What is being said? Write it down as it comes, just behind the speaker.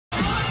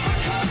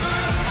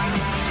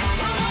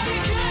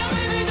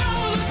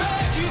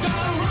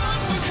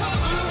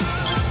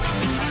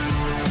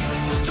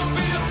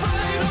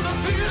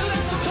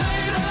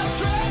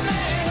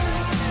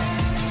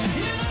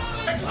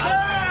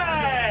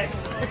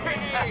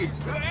me!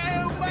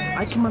 Help me!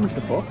 I can manage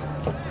the book.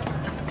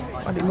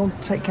 I didn't go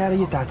take care of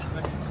your dad.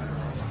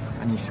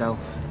 And yourself.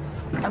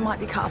 I might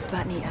be cut up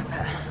about Nita,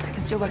 but I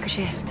can still work a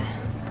shift.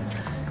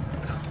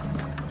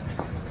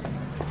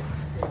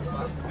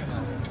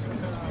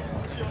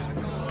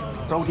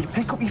 Brody,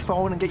 pick up your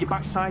phone and get your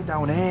backside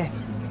down here.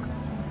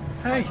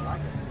 Hey,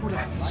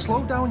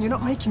 slow down, you're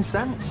not making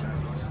sense.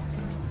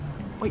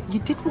 Wait, you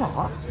did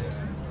what?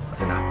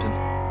 Didn't happen.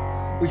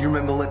 Well, you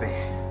remember Libby?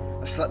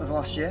 I slept with her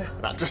last year.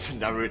 That doesn't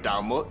narrow it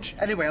down much.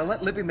 Anyway, I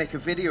let Libby make a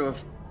video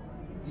of,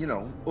 you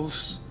know,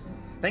 us.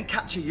 Then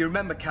Katya, you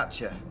remember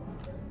Katya?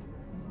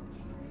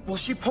 Well,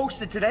 she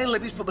posted today,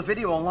 Libby's put the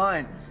video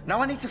online.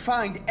 Now I need to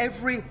find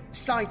every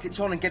site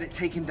it's on and get it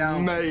taken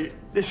down. Mate,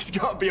 this has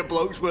got to be a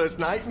bloke's worst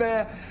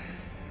nightmare.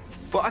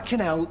 But I can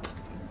help.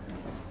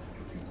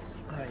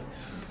 Right.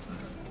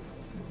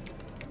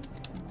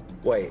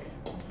 Wait.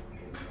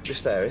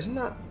 Just there, isn't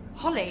that?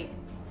 Holly?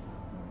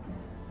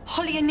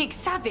 Holly and Nick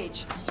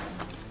Savage?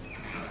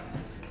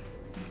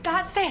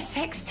 That's their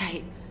sex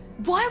tape.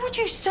 Why would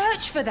you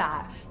search for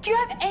that? Do you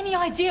have any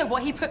idea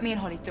what he put me and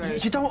Holly through?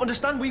 You don't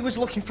understand, we was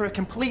looking for a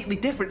completely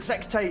different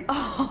sex tape.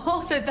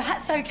 Oh, so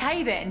that's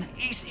okay then?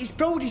 It's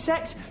Brodie's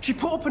ex. She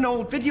put up an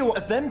old video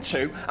of them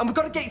two, and we've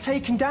got to get it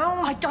taken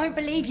down. I don't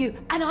believe you,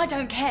 and I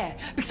don't care,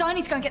 because I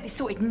need to go and get this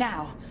sorted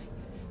now.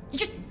 You're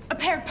just a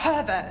pair of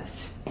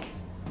perverts.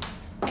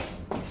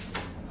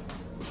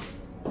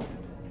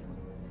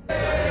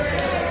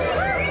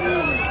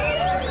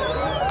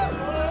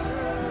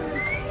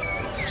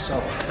 So,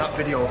 that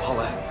video of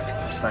Holly,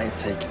 the sign of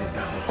taking it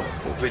down.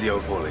 What video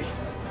of Holly?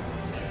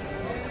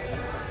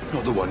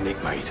 Not the one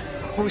Nick made.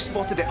 Well, we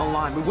spotted it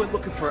online. We weren't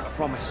looking for it, I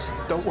promise.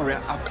 Don't worry,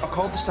 I've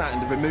called the site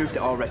and they've removed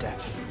it already.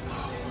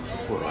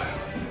 All right.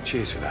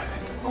 Cheers for that.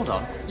 Hold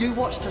on. You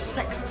watched a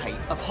sex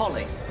tape of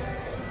Holly?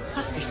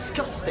 That's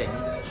disgusting.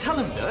 Tell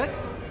him, Dirk.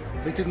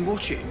 They didn't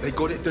watch it. They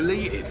got it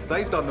deleted.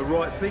 They've done the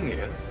right thing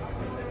here.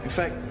 In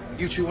fact,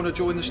 you two want to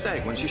join the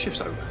stag once your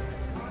shift's over?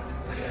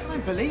 I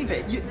don't believe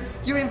it.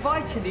 You're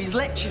inviting these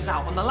lectures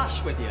out on the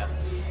lash with you.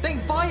 They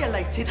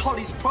violated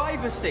Holly's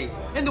privacy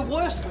in the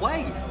worst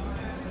way.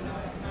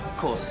 Of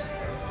course,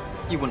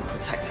 you wouldn't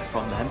protect her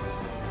from them.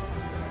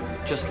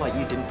 Just like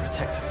you didn't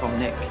protect her from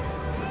Nick.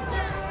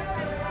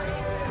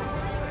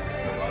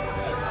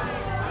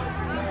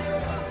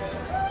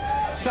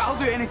 But I'll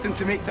do anything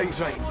to make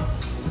things right.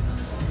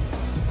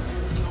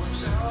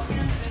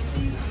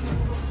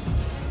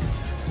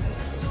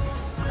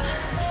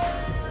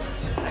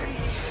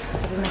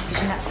 I've been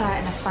messaging that site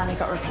and I finally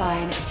got a reply,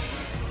 and it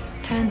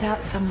turns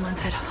out someone's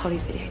had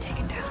Holly's video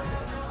taken down.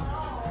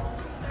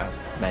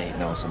 Mate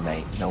knows a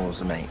mate,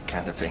 knows a mate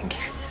kind of thing.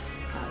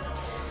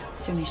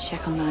 Still need to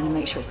check online and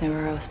make sure it's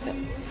nowhere else, but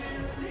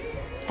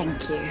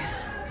thank you.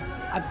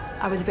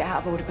 I was a bit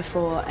out of order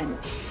before, and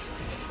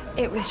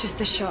it was just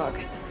a shock.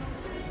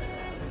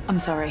 I'm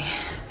sorry.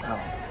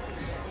 Oh,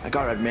 I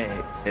gotta admit,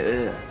 it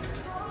hurt.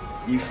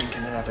 You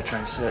thinking I'd ever try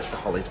and search for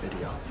Holly's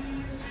video?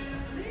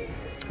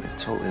 You have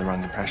totally the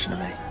wrong impression of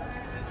me.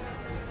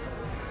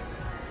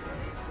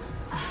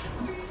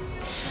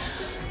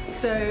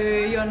 So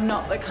you're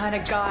not the kind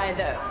of guy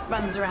that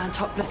runs around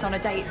topless on a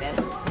date, then?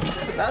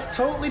 That's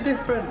totally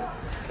different.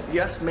 If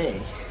you ask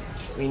me,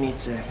 we need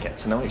to get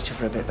to know each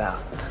other a bit better.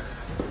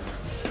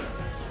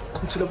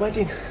 Come to the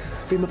wedding,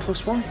 be my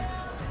 +1.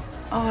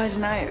 Oh, I don't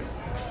know.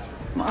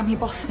 Well, I'm your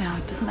boss now.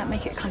 Doesn't that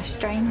make it kind of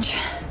strange?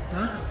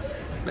 Nah,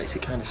 makes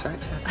it kind of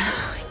sexy.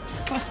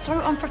 You're so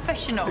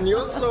unprofessional. And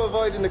you're so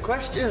avoiding the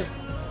question.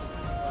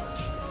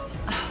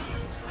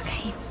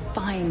 Okay,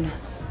 fine.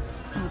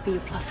 I'll be your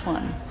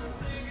 +1.